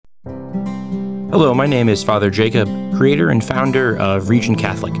Hello, my name is Father Jacob, creator and founder of Region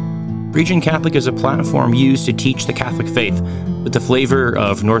Catholic. Region Catholic is a platform used to teach the Catholic faith with the flavor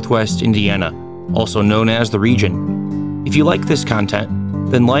of Northwest Indiana, also known as the Region. If you like this content,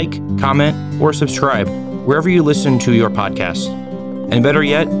 then like, comment, or subscribe wherever you listen to your podcast. And better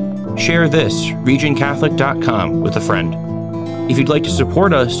yet, share this, regioncatholic.com, with a friend. If you'd like to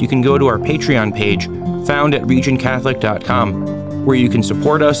support us, you can go to our Patreon page found at regioncatholic.com, where you can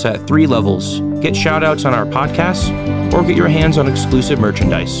support us at 3 levels, get shout-outs on our podcasts, or get your hands on exclusive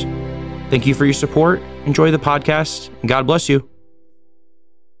merchandise. Thank you for your support, enjoy the podcast, and God bless you.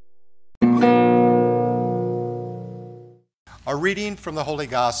 A reading from the Holy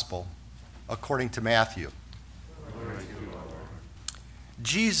Gospel according to Matthew.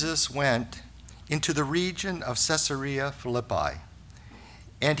 Jesus went into the region of Caesarea Philippi,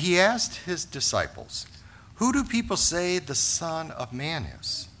 and he asked his disciples, "Who do people say the Son of Man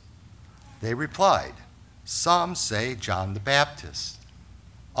is?" They replied, "Some say John the Baptist,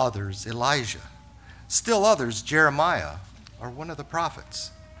 others Elijah, still others Jeremiah or one of the prophets."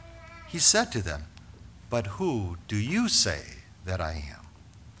 He said to them, "But who do you say that I am?"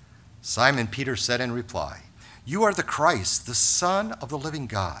 Simon Peter said in reply, "You are the Christ, the Son of the living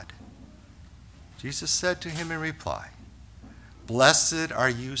God." Jesus said to him in reply, "Blessed are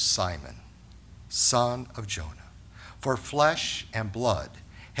you, Simon, son of Jonah, for flesh and blood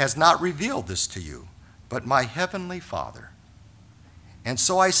has not revealed this to you, but my heavenly Father. And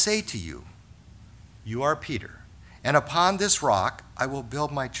so I say to you, you are Peter, and upon this rock I will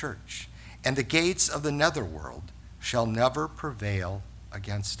build my church, and the gates of the netherworld shall never prevail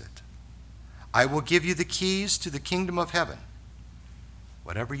against it. I will give you the keys to the kingdom of heaven.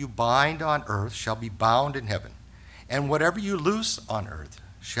 Whatever you bind on earth shall be bound in heaven, and whatever you loose on earth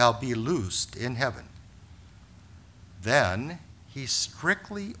shall be loosed in heaven." Then he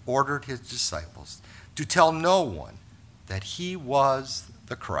strictly ordered his disciples to tell no one that he was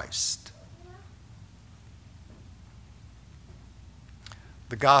the Christ.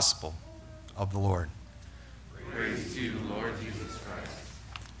 The Gospel of the Lord. Praise to you, Lord Jesus Christ.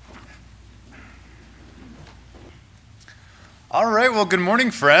 All right, well, good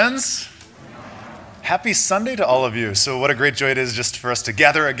morning, friends. Happy Sunday to all of you. So what a great joy it is just for us to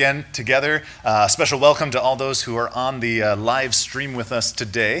gather again together. A special welcome to all those who are on the live stream with us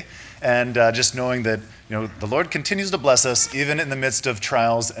today. And just knowing that the Lord continues to bless us even in the midst of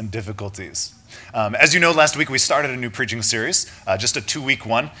trials and difficulties. As you know, last week we started a new preaching series, just a 2-week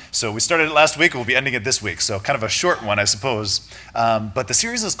one. So we started it last week and we'll be ending it this week. So kind of a short one, I suppose. But the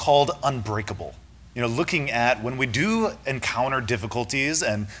series is called Unbreakable. Looking at when we do encounter difficulties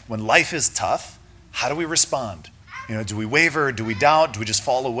and when life is tough, how do we respond? Do we waver? Do we doubt? Do we just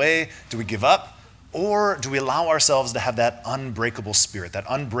fall away? Do we give up? Or do we allow ourselves to have that unbreakable spirit, that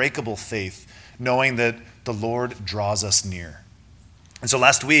unbreakable faith, knowing that the Lord draws us near? And so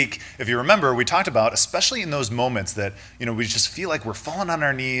last week, if you remember, we talked about, especially in those moments that, we just feel like we're falling on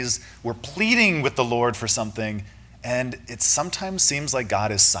our knees, we're pleading with the Lord for something, and it sometimes seems like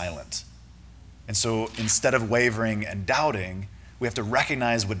God is silent. And so instead of wavering and doubting, we have to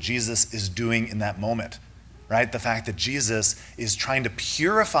recognize what Jesus is doing in that moment, right? The fact that Jesus is trying to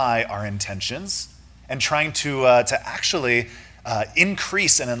purify our intentions and trying to actually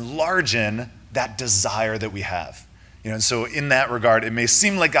increase and enlarge that desire that we have. And so in that regard, it may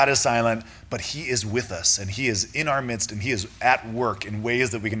seem like God is silent, but he is with us and he is in our midst and he is at work in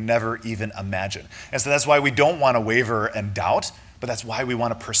ways that we can never even imagine. And so that's why we don't want to waver and doubt, but that's why we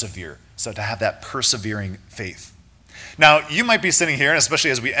want to persevere. So to have that persevering faith. Now, you might be sitting here, and especially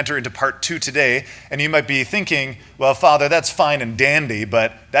as we enter into part 2 today, and you might be thinking, well, Father, that's fine and dandy,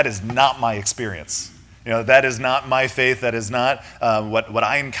 but that is not my experience. That is not my faith. That is not what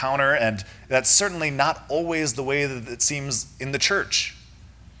I encounter, and that's certainly not always the way that it seems in the church.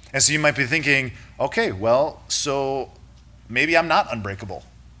 And so you might be thinking, okay, well, so maybe I'm not unbreakable.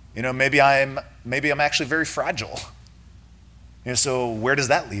 Maybe I'm actually very fragile. So where does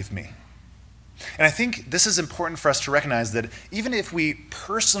that leave me? And I think this is important for us to recognize that even if we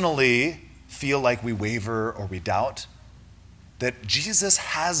personally feel like we waver or we doubt, that Jesus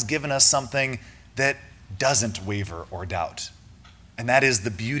has given us something that doesn't waver or doubt. And that is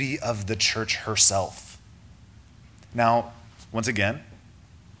the beauty of the church herself. Now, once again,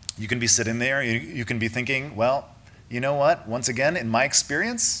 you can be sitting there, you can be thinking, well, you know what? Once again, in my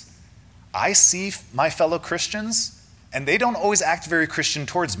experience, I see my fellow Christians and they don't always act very Christian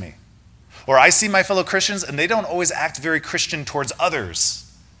towards me. Or I see my fellow Christians and they don't always act very Christian towards others.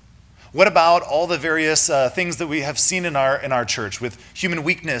 What about all the various things that we have seen in our church with human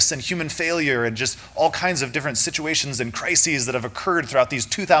weakness and human failure and just all kinds of different situations and crises that have occurred throughout these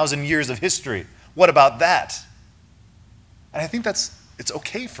 2,000 years of history? What about that? And I think it's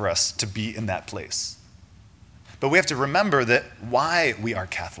okay for us to be in that place. But we have to remember that why we are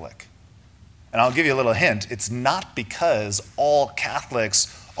Catholic. And I'll give you a little hint. It's not because all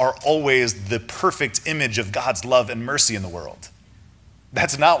Catholics are always the perfect image of God's love and mercy in the world.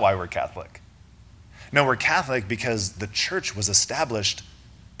 That's not why we're Catholic. No, we're Catholic because the church was established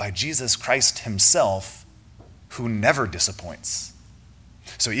by Jesus Christ himself, who never disappoints.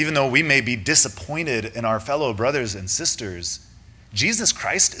 So even though we may be disappointed in our fellow brothers and sisters, Jesus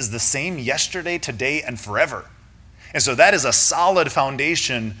Christ is the same yesterday, today, and forever. And so that is a solid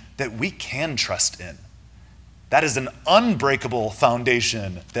foundation that we can trust in. That is an unbreakable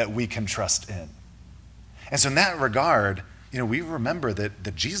foundation that we can trust in. And so in that regard, we remember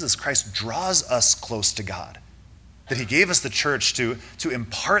that Jesus Christ draws us close to God, that he gave us the church to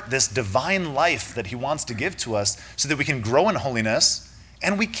impart this divine life that he wants to give to us so that we can grow in holiness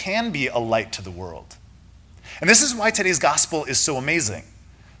and we can be a light to the world. And this is why today's gospel is so amazing.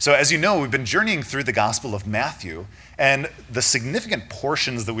 So as you know, we've been journeying through the Gospel of Matthew, and the significant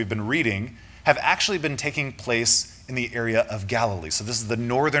portions that we've been reading have actually been taking place in the area of Galilee. So this is the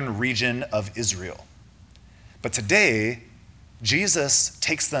northern region of Israel. But today, Jesus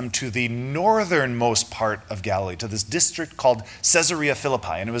takes them to the northernmost part of Galilee, to this district called Caesarea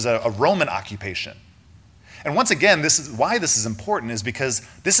Philippi, and it was a Roman occupation. And once again, this is why this is important, is because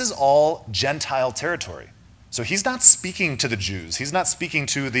this is all Gentile territory. So he's not speaking to the Jews. He's not speaking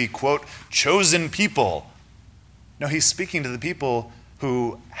to the, quote, chosen people. No, he's speaking to the people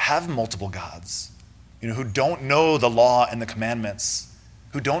who have multiple gods, who don't know the law and the commandments,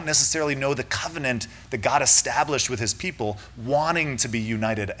 who don't necessarily know the covenant that God established with his people, wanting to be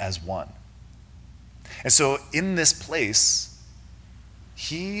united as one. And so in this place,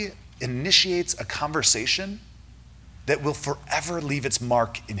 he initiates a conversation that will forever leave its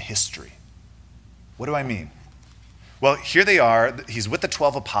mark in history. What do I mean? Well, here they are. He's with the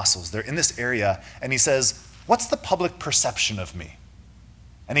 12 apostles. They're in this area, and he says, what's the public perception of me?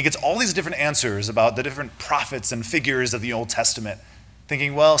 And he gets all these different answers about the different prophets and figures of the Old Testament,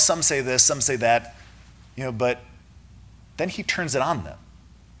 thinking, well, some say this, some say that, but then he turns it on them.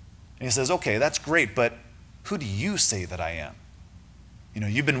 And he says, okay, that's great, but who do you say that I am?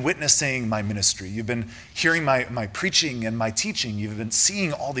 You've been witnessing my ministry. You've been hearing my preaching and my teaching. You've been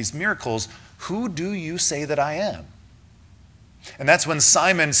seeing all these miracles. Who do you say that I am? And that's when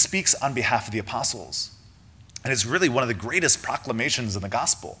Simon speaks on behalf of the apostles. And it's really one of the greatest proclamations in the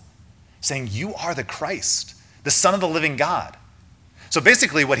gospel, saying, you are the Christ, the Son of the living God. So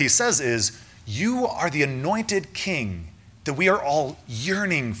basically what he says is, you are the anointed king that we are all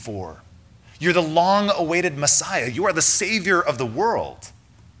yearning for. You're the long-awaited Messiah. You are the Savior of the world.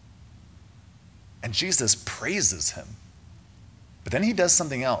 And Jesus praises him. But then he does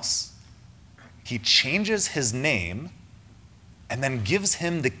something else. He changes his name and then gives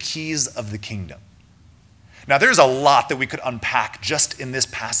him the keys of the kingdom. Now, there's a lot that we could unpack just in this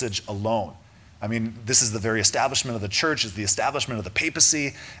passage alone. I mean, this is the very establishment of the church, it's the establishment of the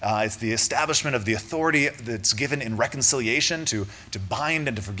papacy, it's the establishment of the authority that's given in reconciliation to bind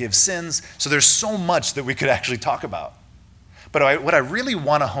and to forgive sins. So there's so much that we could actually talk about. But what I really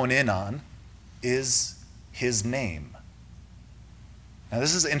want to hone in on is his name. Now,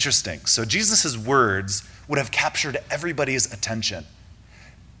 this is interesting. So Jesus' words would have captured everybody's attention.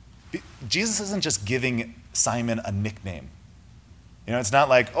 Jesus isn't just giving Simon a nickname. It's not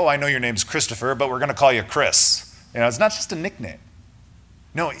like, oh, I know your name's Christopher, but we're going to call you Chris. It's not just a nickname.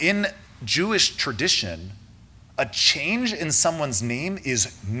 No, in Jewish tradition, a change in someone's name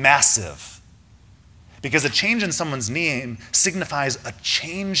is massive. Because a change in someone's name signifies a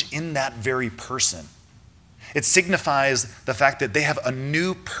change in that very person. It signifies the fact that they have a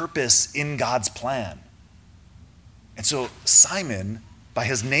new purpose in God's plan. And so Simon, by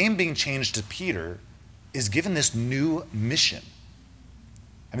his name being changed to Peter, is given this new mission.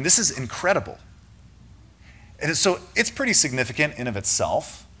 I mean, this is incredible. And so it's pretty significant in of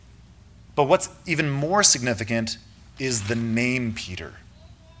itself. But what's even more significant is the name Peter.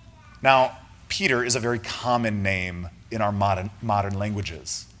 Now, Peter is a very common name in our modern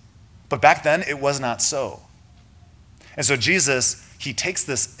languages. But back then, it was not so. And so Jesus, he takes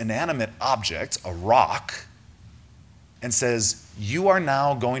this inanimate object, a rock, and says, you are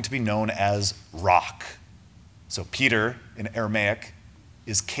now going to be known as Rock. So Peter, in Aramaic,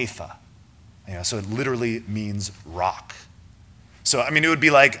 is Kepha. So it literally means rock. So, it would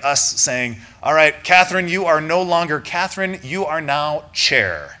be like us saying, all right, Catherine, you are no longer Catherine, you are now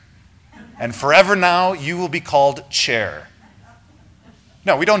Chair. And forever now, you will be called Chair.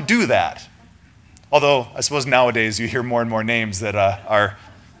 No, we don't do that. Although, I suppose nowadays you hear more and more names that are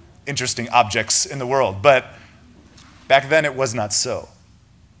interesting objects in the world. But back then it was not so.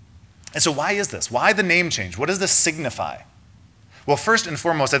 And so why is this? Why the name change? What does this signify? Well, first and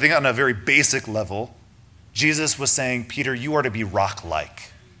foremost, I think on a very basic level, Jesus was saying, Peter, you are to be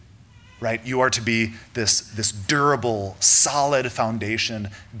rock-like, right? You are to be this durable, solid foundation,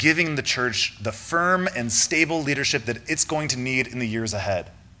 giving the church the firm and stable leadership that it's going to need in the years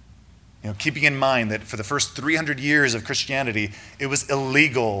ahead. Keeping in mind that for the first 300 years of Christianity, it was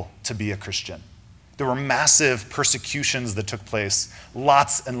illegal to be a Christian. There were massive persecutions that took place,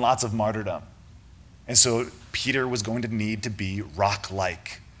 lots and lots of martyrdom. And so Peter was going to need to be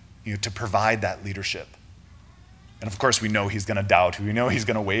rock-like, to provide that leadership. And of course, we know he's going to doubt, we know he's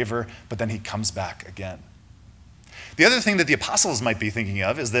going to waver, but then he comes back again. The other thing that the apostles might be thinking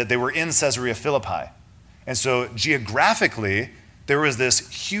of is that they were in Caesarea Philippi. And so geographically, there was this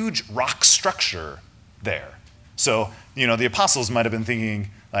huge rock structure there. So, the apostles might have been thinking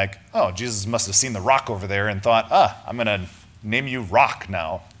like, oh, Jesus must have seen the rock over there and thought, I'm going to name you Rock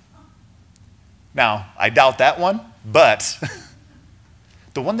now. Now, I doubt that one, but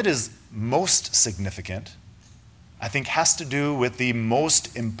the one that is most significant, I think, has to do with the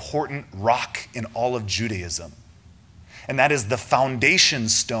most important rock in all of Judaism. And that is the foundation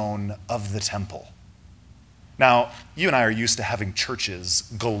stone of the temple. Now, you and I are used to having churches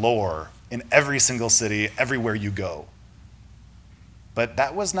galore in every single city, everywhere you go. But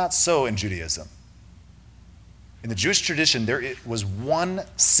that was not so in Judaism. In the Jewish tradition, there was one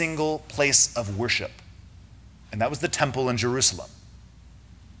single place of worship, and that was the temple in Jerusalem.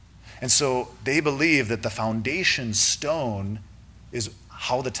 And so they believe that the foundation stone is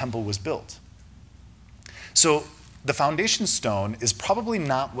how the temple was built. So the foundation stone is probably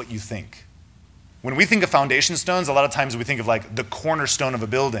not what you think. When we think of foundation stones, a lot of times we think of like the cornerstone of a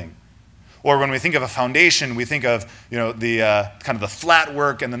building. Or when we think of a foundation, we think of the kind of the flat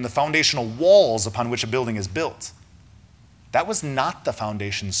work and then the foundational walls upon which a building is built. That was not the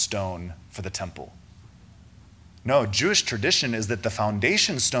foundation stone for the temple. No, Jewish tradition is that the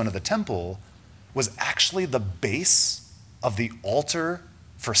foundation stone of the temple was actually the base of the altar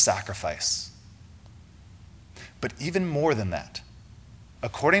for sacrifice. But even more than that,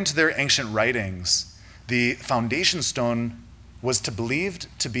 according to their ancient writings, the foundation stone was believed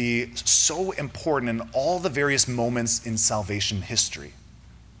to be so important in all the various moments in salvation history.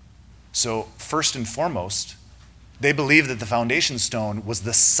 So first and foremost, they believed that the foundation stone was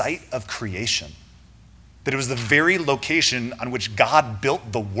the site of creation, that it was the very location on which God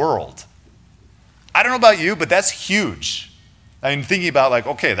built the world. I don't know about you, but that's huge. I mean, thinking about like,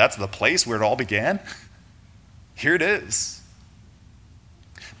 okay, that's the place where it all began. Here it is.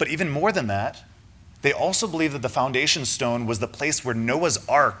 But even more than that, they also believed that the foundation stone was the place where Noah's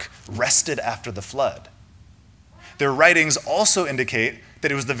ark rested after the flood. Their writings also indicate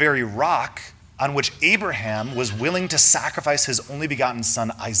that it was the very rock on which Abraham was willing to sacrifice his only begotten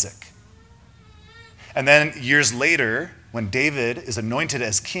son, Isaac. And then years later, when David is anointed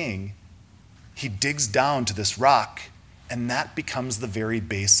as king, he digs down to this rock, and that becomes the very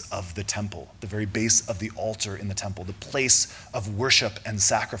base of the temple, the very base of the altar in the temple, the place of worship and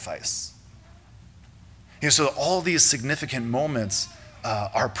sacrifice. So all these significant moments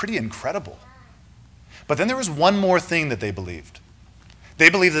are pretty incredible. But then there was one more thing that they believed. They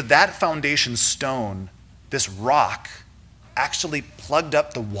believed that that foundation stone, this rock, actually plugged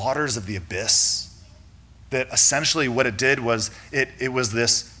up the waters of the abyss. That essentially what it did was it was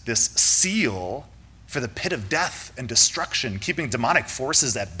this seal for the pit of death and destruction, keeping demonic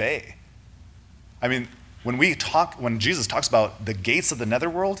forces at bay. I mean, when Jesus talks about the gates of the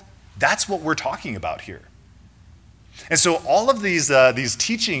netherworld, that's what we're talking about here. And so all of these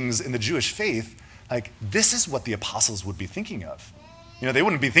teachings in the Jewish faith, like this is what the apostles would be thinking of. They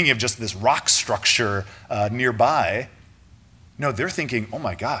wouldn't be thinking of just this rock structure nearby. No, they're thinking, oh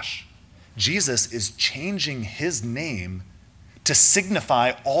my gosh, Jesus is changing his name to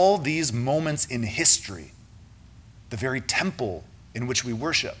signify all these moments in history. The very temple in which we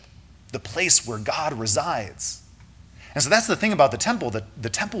worship, the place where God resides. And so that's the thing about the temple, that the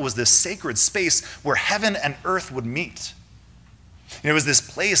temple was this sacred space where heaven and earth would meet. It was this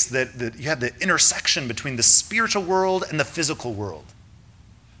place that you had the intersection between the spiritual world and the physical world.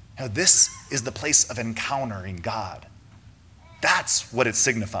 This is the place of encountering God. That's what it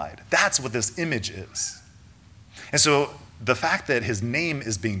signified. That's what this image is. And so the fact that his name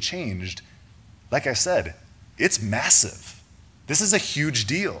is being changed, like I said, it's massive. This is a huge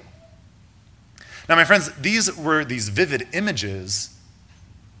deal. Now, my friends, these were these vivid images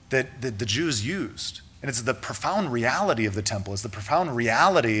that the Jews used. And it's the profound reality of the temple. It's the profound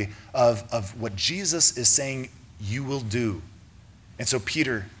reality of what Jesus is saying you will do. And so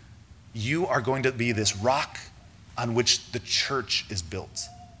Peter, you are going to be this rock on which the church is built.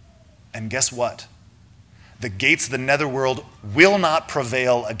 And guess what? The gates of the netherworld will not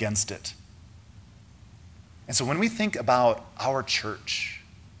prevail against it. And so when we think about our church,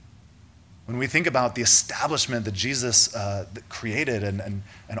 when we think about the establishment that Jesus created and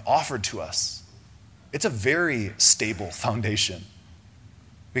offered to us, it's a very stable foundation.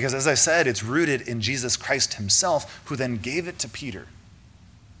 Because as I said, it's rooted in Jesus Christ himself, who then gave it to Peter.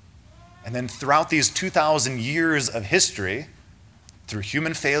 And then throughout these 2,000 years of history, through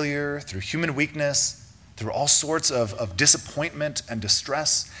human failure, through human weakness, through all sorts of disappointment and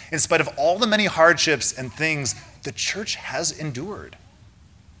distress, in spite of all the many hardships and things, the church has endured.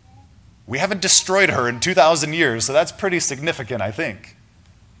 We haven't destroyed her in 2,000 years, so that's pretty significant, I think.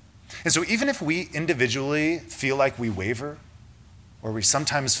 And so even if we individually feel like we waver, or we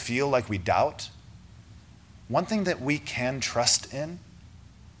sometimes feel like we doubt, one thing that we can trust in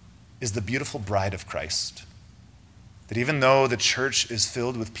is the beautiful bride of Christ. That even though the church is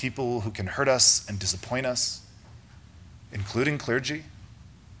filled with people who can hurt us and disappoint us, including clergy,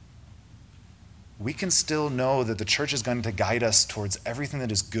 we can still know that the church is going to guide us towards everything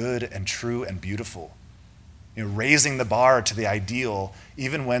that is good and true and beautiful. Raising the bar to the ideal,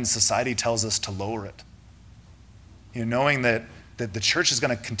 even when society tells us to lower it. Knowing that the church is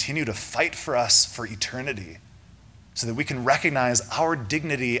going to continue to fight for us for eternity so that we can recognize our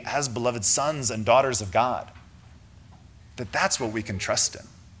dignity as beloved sons and daughters of God. That's what we can trust in.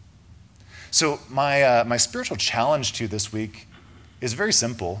 So my spiritual challenge to you this week is very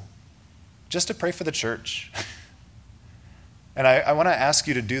simple, just to pray for the church. And I want to ask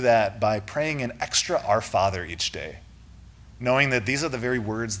you to do that by praying an extra Our Father each day, knowing that these are the very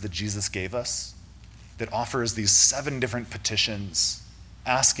words that Jesus gave us, that offers these 7 different petitions,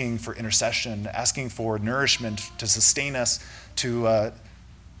 asking for intercession, asking for nourishment to sustain us, to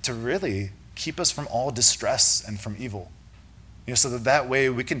really keep us from all distress and from evil. So that way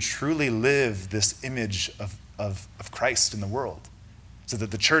we can truly live this image of Christ in the world, so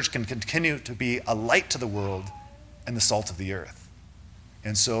that the church can continue to be a light to the world and the salt of the earth.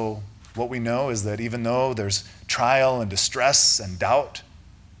 And so what we know is that even though there's trial and distress and doubt,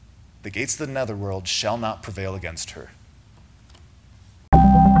 the gates of the netherworld shall not prevail against her.